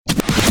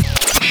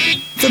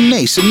The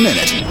Mason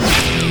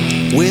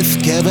Minute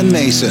with Kevin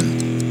Mason.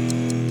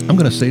 I'm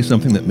going to say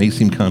something that may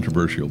seem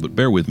controversial, but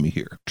bear with me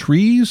here.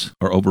 Trees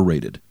are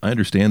overrated. I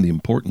understand the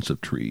importance of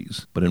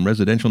trees, but in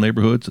residential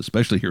neighborhoods,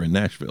 especially here in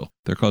Nashville,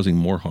 they're causing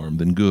more harm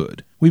than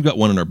good. We've got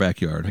one in our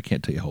backyard. I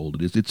can't tell you how old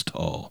it is. It's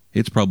tall.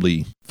 It's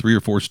probably 3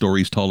 or 4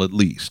 stories tall at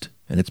least,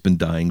 and it's been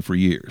dying for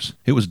years.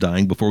 It was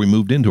dying before we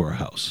moved into our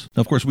house.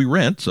 Now, of course, we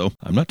rent, so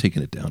I'm not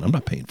taking it down. I'm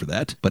not paying for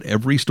that. But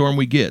every storm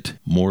we get,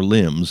 more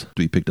limbs to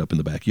be picked up in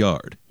the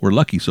backyard. We're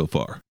lucky so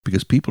far,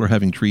 because people are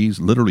having trees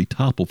literally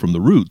topple from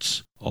the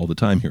roots all the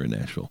time here in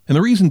Nashville. And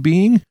the reason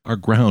being, our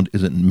ground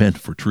isn't meant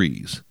for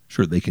trees.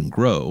 Sure, they can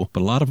grow, but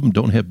a lot of them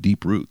don't have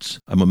deep roots.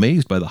 I'm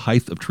amazed by the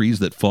height of trees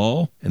that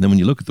fall, and then when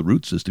you look at the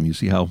root system, you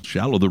see how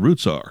shallow the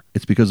roots are.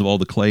 It's because of all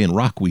the clay and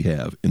rock we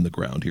have in the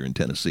ground here in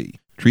Tennessee.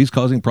 Trees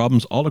causing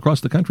problems all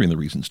across the country in the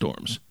recent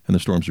storms, and the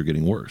storms are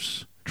getting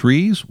worse.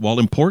 Trees, while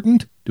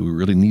important, do we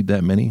really need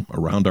that many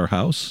around our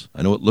house?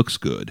 I know it looks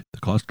good. The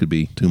cost could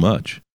be too much.